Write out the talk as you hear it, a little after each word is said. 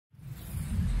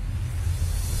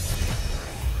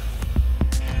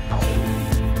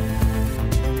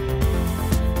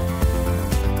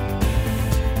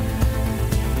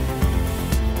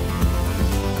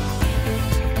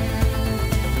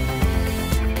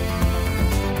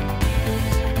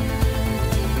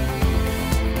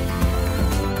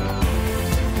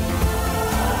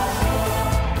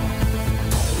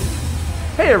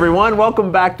Hey everyone,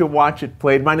 welcome back to Watch It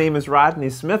Played. My name is Rodney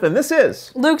Smith and this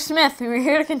is Luke Smith, and we're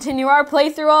here to continue our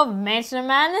playthrough of Mansion of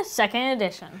Madness 2nd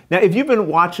Edition. Now, if you've been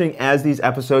watching as these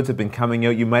episodes have been coming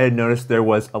out, you might have noticed there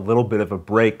was a little bit of a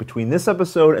break between this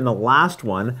episode and the last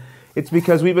one. It's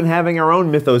because we've been having our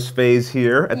own Mythos phase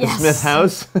here at the Smith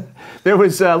house. There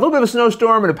was a little bit of a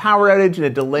snowstorm and a power outage and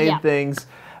it delayed things,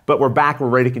 but we're back, we're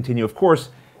ready to continue. Of course,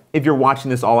 if you're watching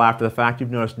this all after the fact,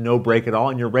 you've noticed no break at all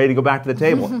and you're ready to go back to the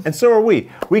table. And so are we.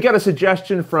 We got a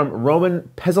suggestion from Roman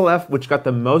Pezalev, which got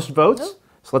the most votes.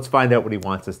 So let's find out what he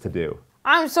wants us to do.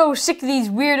 I'm so sick of these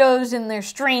weirdos in their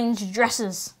strange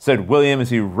dresses, said William as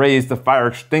he raised the fire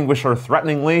extinguisher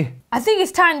threateningly. I think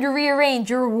it's time to rearrange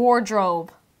your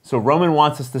wardrobe. So Roman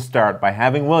wants us to start by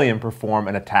having William perform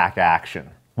an attack action.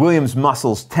 William's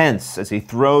muscles tense as he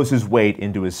throws his weight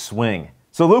into his swing.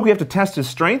 So Luke, we have to test his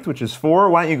strength, which is 4.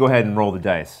 Why don't you go ahead and roll the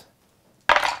dice?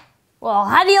 Well,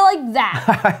 how do you like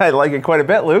that? I like it quite a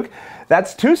bit, Luke.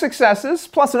 That's 2 successes,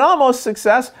 plus an almost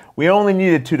success. We only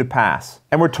needed 2 to pass.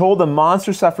 And we're told the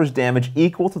monster suffers damage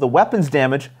equal to the weapon's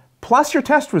damage, plus your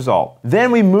test result.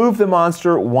 Then we move the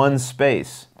monster 1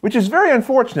 space, which is very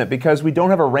unfortunate because we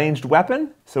don't have a ranged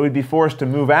weapon, so we'd be forced to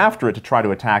move after it to try to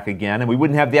attack again, and we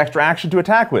wouldn't have the extra action to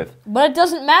attack with. But it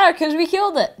doesn't matter because we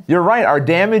killed it. You're right, our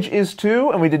damage is 2,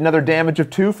 and we did another damage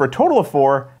of 2 for a total of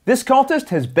 4. This cultist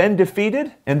has been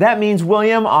defeated, and that means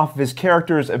William, off of his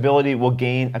character's ability, will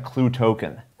gain a clue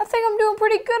token. I think I'm doing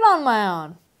pretty good on my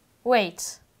own.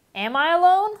 Wait, am I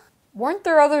alone? Weren't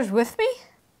there others with me?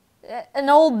 An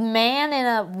old man and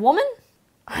a woman?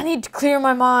 I need to clear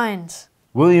my mind.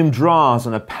 William draws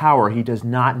on a power he does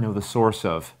not know the source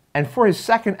of. And for his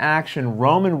second action,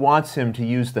 Roman wants him to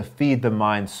use the Feed the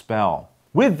Mind spell.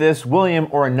 With this, William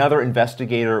or another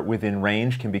investigator within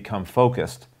range can become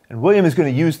focused. And William is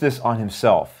going to use this on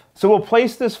himself. So we'll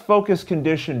place this focus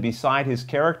condition beside his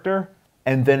character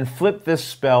and then flip this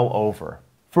spell over.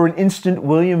 For an instant,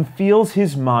 William feels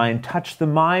his mind touch the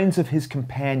minds of his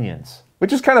companions.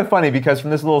 Which is kind of funny because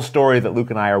from this little story that Luke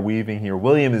and I are weaving here,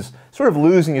 William is sort of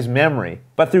losing his memory.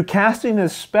 But through casting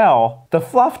this spell, the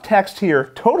fluff text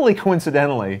here, totally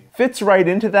coincidentally, fits right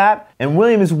into that, and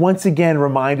William is once again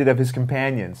reminded of his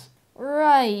companions.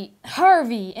 Right,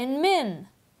 Harvey and Min.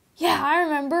 Yeah, I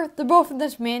remember. They're both in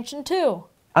this mansion too.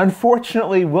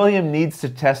 Unfortunately, William needs to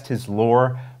test his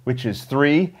lore, which is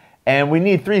 3, and we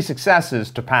need 3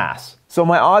 successes to pass. So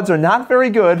my odds are not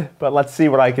very good, but let's see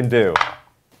what I can do.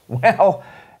 Well,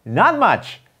 not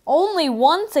much. Only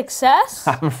 1 success?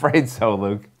 I'm afraid so,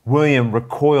 Luke. William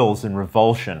recoils in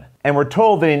revulsion, and we're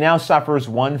told that he now suffers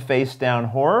 1 face-down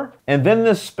horror, and then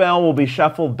this spell will be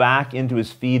shuffled back into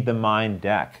his Feed the Mind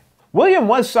deck. William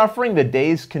was suffering the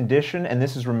dazed condition, and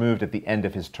this is removed at the end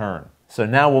of his turn. So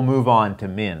now we'll move on to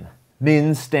Min.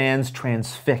 Min stands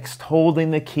transfixed,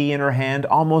 holding the key in her hand,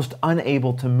 almost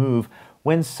unable to move,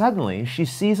 when suddenly she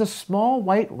sees a small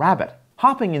white rabbit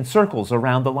hopping in circles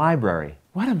around the library.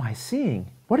 What am I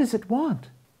seeing? What does it want?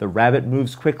 The rabbit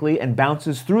moves quickly and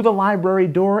bounces through the library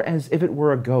door as if it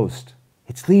were a ghost.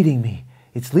 It's leading me.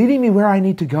 It's leading me where I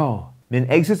need to go. Min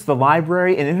exits the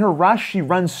library, and in her rush, she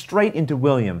runs straight into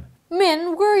William.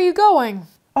 Min, where are you going?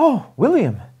 Oh,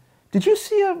 William, did you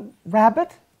see a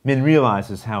rabbit? Min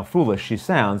realizes how foolish she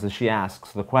sounds as she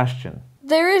asks the question.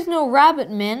 There is no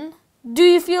rabbit, Min. Do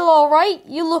you feel all right?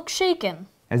 You look shaken.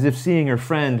 As if seeing her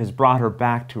friend has brought her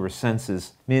back to her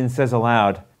senses, Min says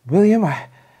aloud, William,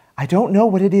 I don't know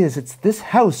what it is. It's this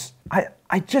house.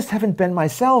 I just haven't been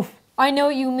myself. I know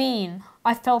what you mean.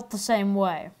 I felt the same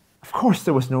way. Of course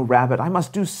there was no rabbit. I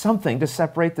must do something to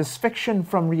separate this fiction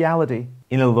from reality.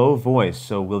 In a low voice,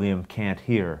 so William can't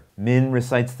hear, Min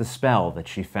recites the spell that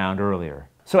she found earlier.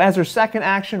 So as her second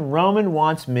action, Roman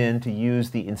wants Min to use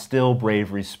the Instill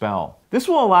Bravery spell. This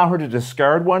will allow her to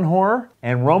discard 1 horror,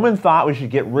 and Roman thought we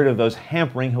should get rid of those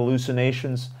hampering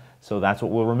hallucinations, so that's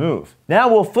what we'll remove. Now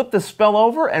we'll flip the spell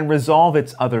over and resolve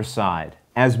its other side.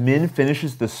 As Min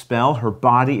finishes the spell, her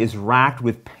body is racked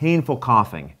with painful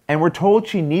coughing, and we're told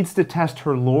she needs to test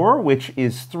her lore, which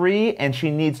is 3, and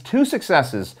she needs 2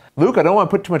 successes. Luke, I don't want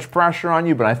to put too much pressure on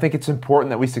you, but I think it's important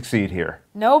that we succeed here.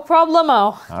 No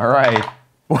problemo. All right.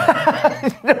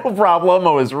 No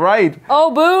problemo is right.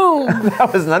 Oh, boom.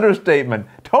 That was an understatement.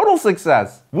 Total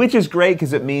success. Which is great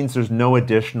because it means there's no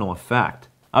additional effect.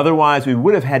 Otherwise, we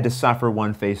would have had to suffer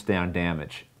 1 face-down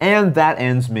damage. And that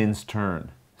ends Min's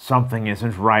turn. Something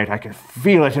isn't right. I can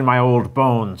feel it in my old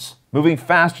bones. Moving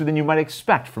faster than you might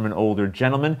expect from an older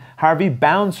gentleman, Harvey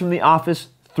bounds from the office,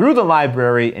 through the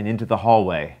library, and into the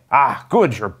hallway. Ah,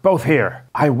 good, you're both here.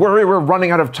 I worry we're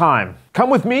running out of time. Come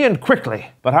with me and quickly.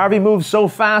 But Harvey moves so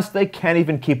fast they can't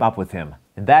even keep up with him.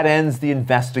 And that ends the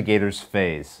investigator's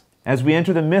phase. As we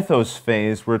enter the mythos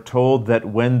phase, we're told that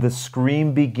when the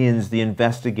scream begins, the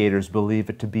investigators believe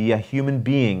it to be a human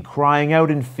being crying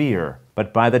out in fear.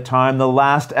 But by the time the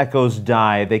last echoes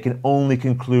die, they can only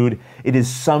conclude it is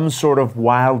some sort of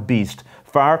wild beast,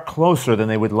 far closer than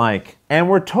they would like. And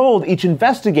we're told each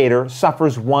investigator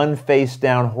suffers one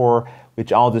face-down horror,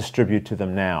 which I'll distribute to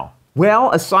them now. Well,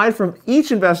 aside from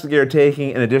each investigator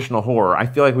taking an additional horror, I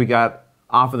feel like we got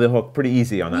off of the hook pretty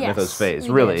easy on that mythos phase.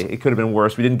 Really, it could have been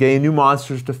worse. We didn't get any new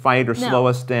monsters to fight or slow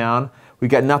us down. We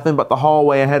got nothing but the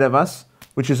hallway ahead of us,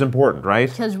 which is important, right?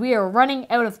 Because we are running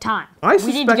out of time. We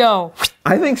need to go.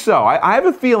 I think so. I have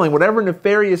a feeling whatever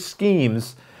nefarious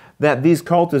schemes that these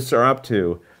cultists are up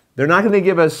to, they're not going to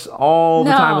give us all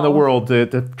the time in the world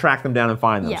to track them down and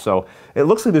find them. So it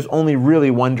looks like there's only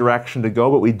really one direction to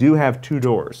go, but we do have 2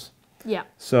 doors. Yeah.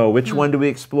 So which one do we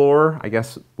explore? I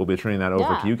guess we'll be turning that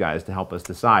over to you guys to help us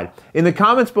decide. In the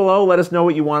comments below, let us know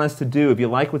what you want us to do. If you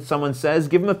like what someone says,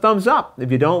 give them a thumbs up.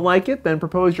 If you don't like it, then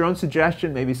propose your own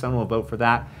suggestion. Maybe someone will vote for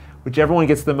that. Whichever one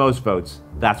gets the most votes,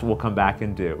 that's what we'll come back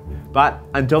and do. But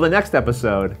until the next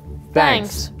episode,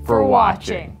 thanks for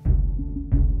watching.